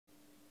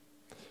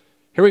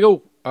Here we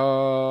go.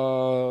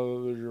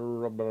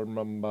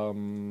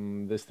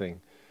 This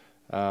thing.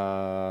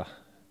 Uh,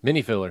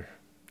 Mini filler.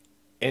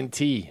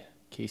 NT.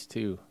 Case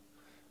 2.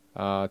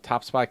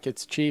 Top spot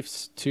gets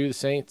Chiefs, 2 the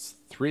Saints,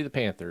 3 the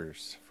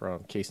Panthers.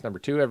 From case number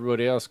 2,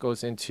 everybody else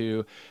goes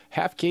into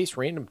half case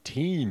random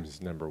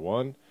teams. Number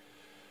 1.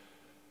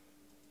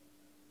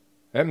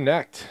 M.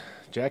 Necht.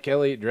 Jack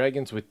Elliott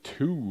Dragons with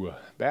 2.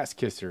 Bass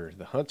Kisser.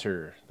 The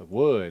Hunter. The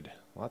Wood.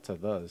 Lots of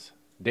those.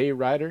 Day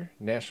Rider,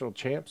 National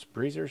Champs,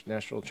 Breezers,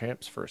 National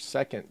Champs for a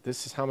second.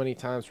 This is how many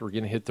times we're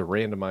going to hit the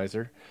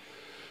randomizer.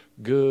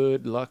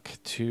 Good luck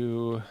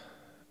to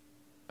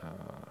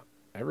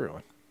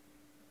everyone.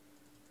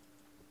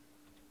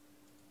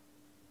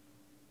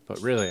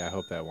 But really, I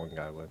hope that one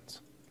guy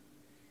wins.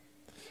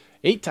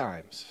 8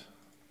 times.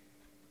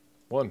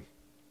 1,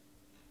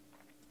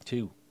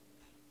 2,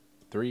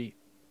 3,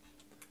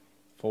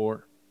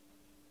 4,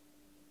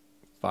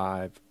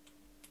 5,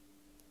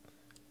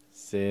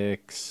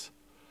 6.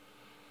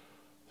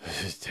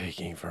 This is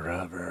taking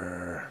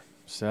forever.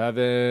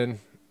 7,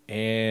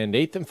 and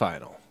 8th and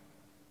final.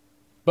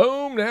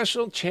 Boom!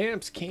 National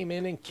Champs came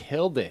in and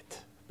killed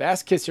it.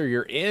 Bass Kisser,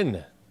 you're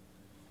in.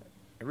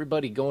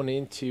 Everybody going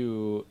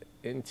into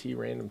NT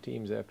random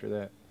teams after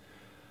that.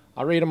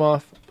 I'll read them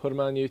off, put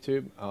them on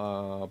YouTube,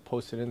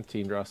 post it in the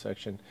team draw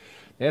section.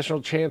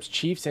 National Champs,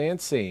 Chiefs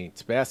and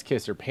Saints. Bass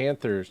Kisser,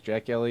 Panthers,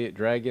 Jack Elliott,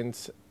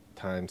 Dragons,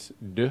 times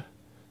D.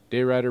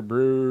 Day Rider,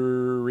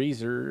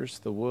 Breezers,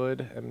 The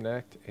Wood,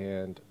 M-Necht,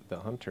 and The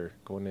Hunter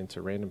going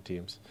into random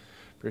teams.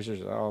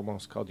 Breezers, I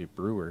almost called you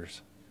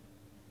Brewers.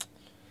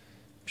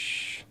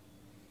 Psh.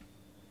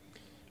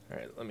 All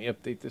right, let me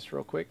update this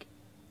real quick.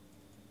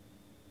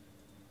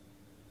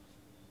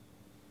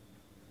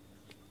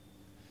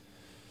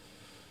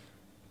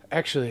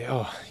 Actually,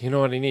 you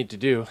know what I need to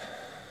do?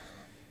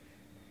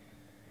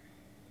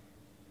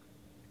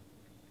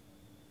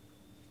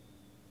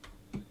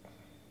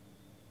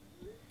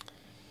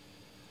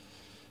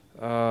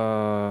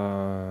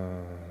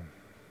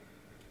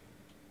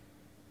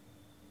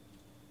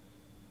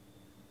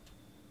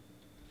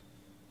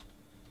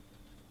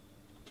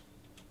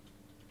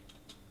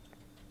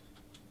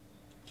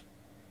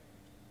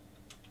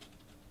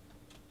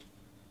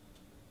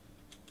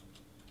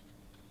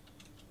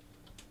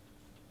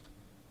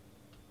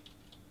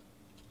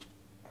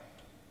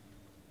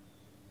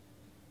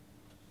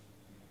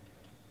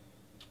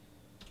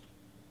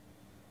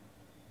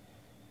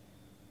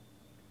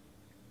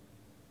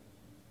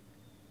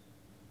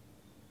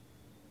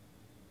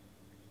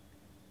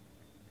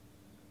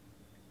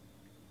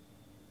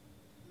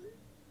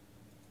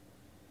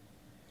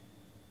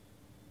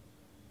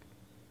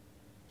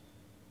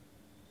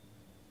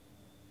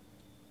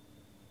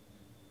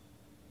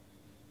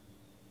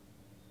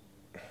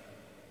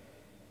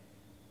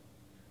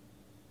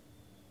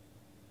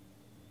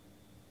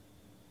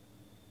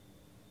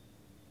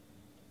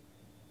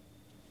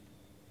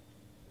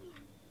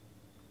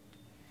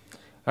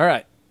 All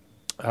right.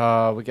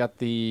 We got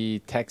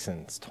the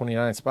Texans,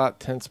 29 spot,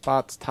 10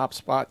 spots. Top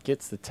spot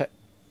gets the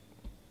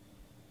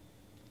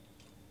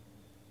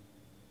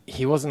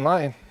He wasn't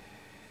lying.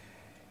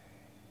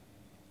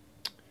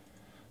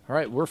 All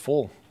right, we're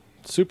full.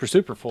 Super,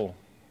 super full.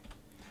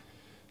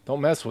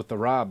 Don't mess with the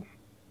Rob,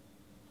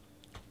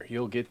 or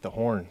you'll get the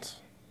horns.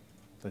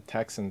 The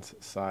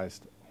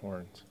Texans-sized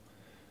horns.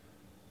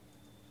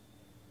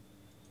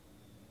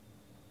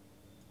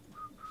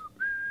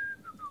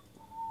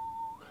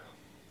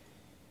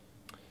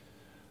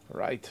 All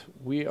right,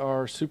 we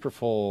are super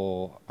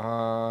full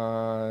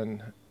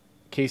on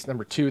case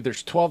number 2.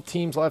 There's 12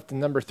 teams left in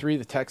number 3.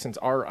 The Texans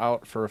are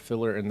out for a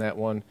filler in that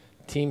one.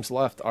 Teams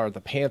left are the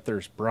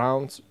Panthers,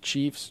 Browns,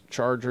 Chiefs,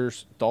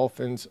 Chargers,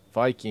 Dolphins,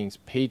 Vikings,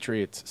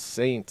 Patriots,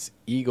 Saints,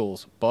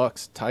 Eagles,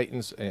 Bucks,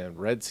 Titans, and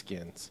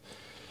Redskins.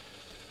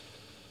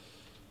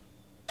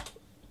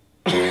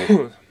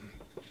 0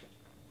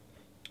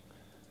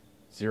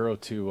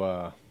 to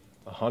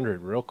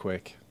 100 real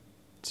quick.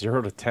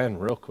 0 to 10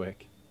 real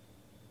quick.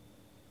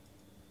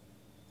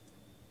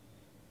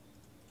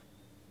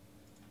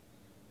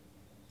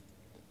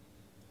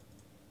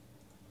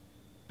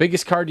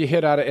 Biggest card you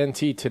hit out of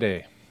NT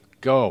today.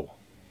 Go.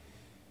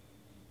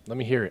 Let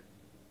me hear it.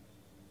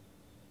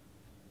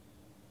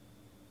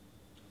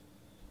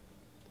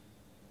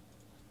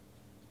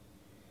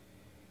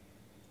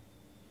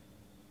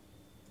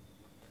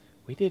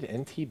 We did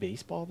NT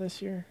baseball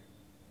this year?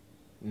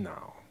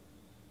 No.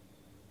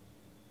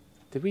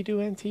 Did we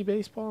do NT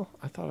baseball?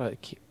 I thought I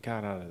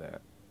got out of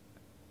that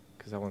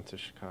because I went to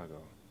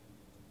Chicago.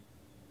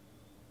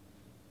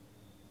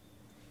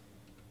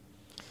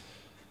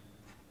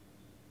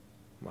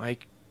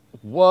 Mike,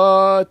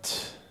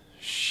 what?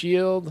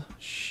 Shield?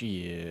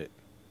 Shit.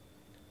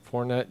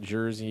 Fournette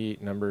jersey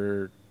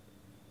number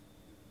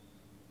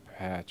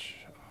patch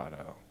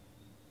auto.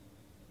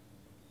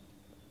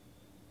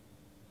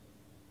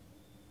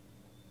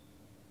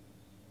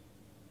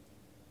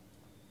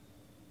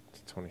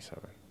 It's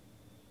 27.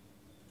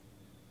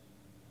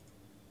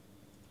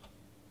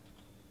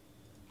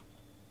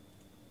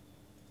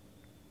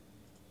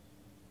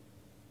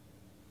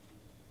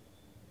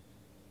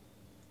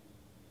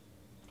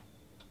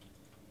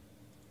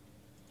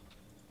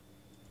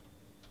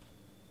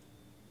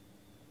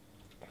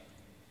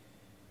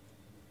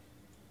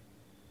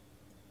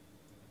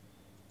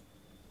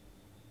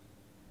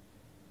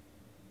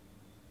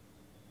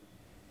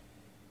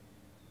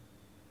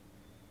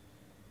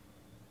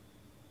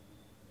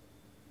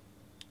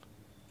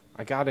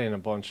 I got in a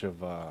bunch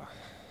of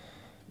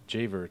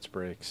J-Verts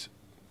breaks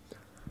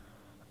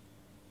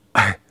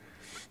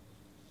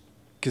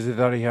because I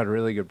thought he had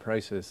really good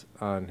prices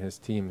on his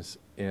teams,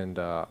 and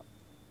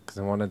because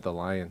I wanted the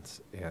Lions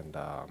and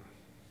the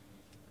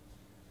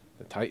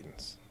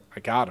Titans. I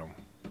got them,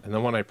 and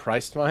then when I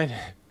priced mine,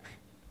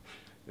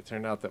 it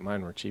turned out that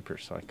mine were cheaper,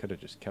 so I could have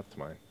just kept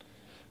mine.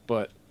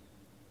 But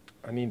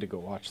I need to go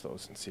watch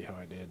those and see how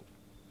I did.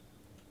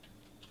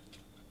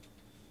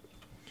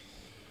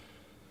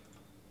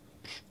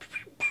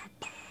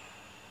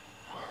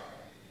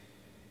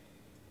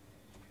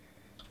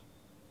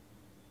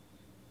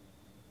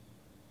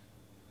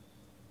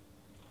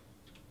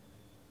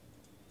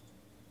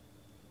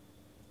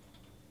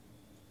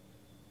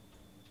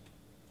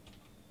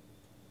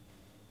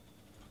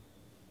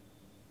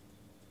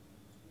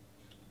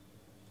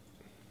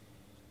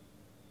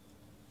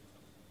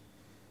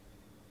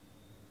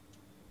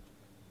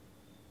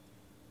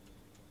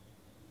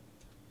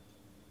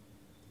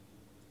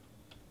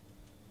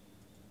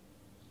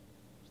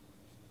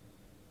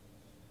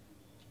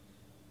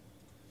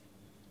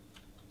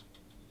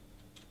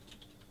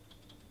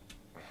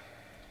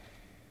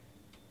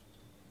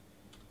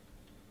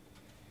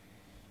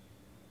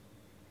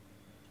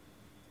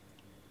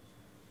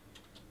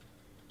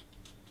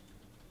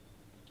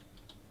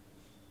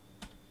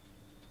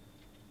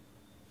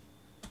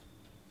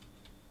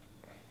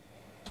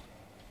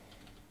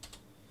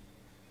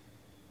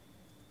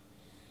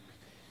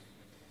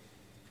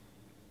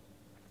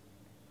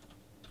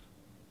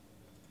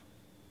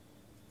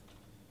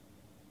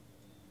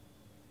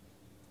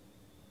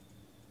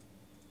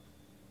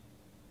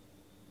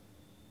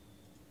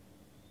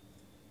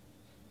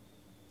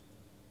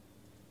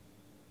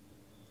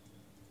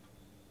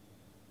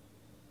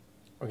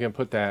 I'm going to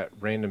put that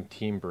random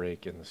team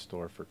break in the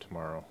store for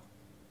tomorrow.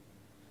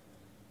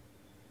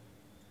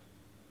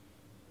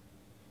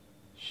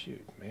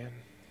 Shoot, man.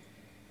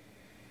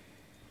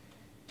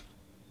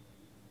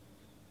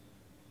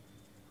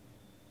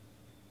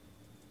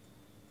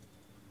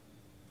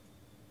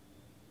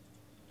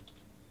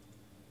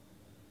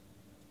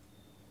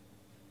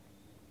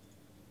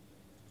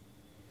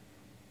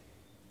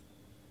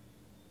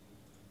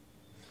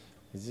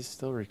 Is this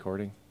still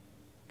recording?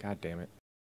 God damn it.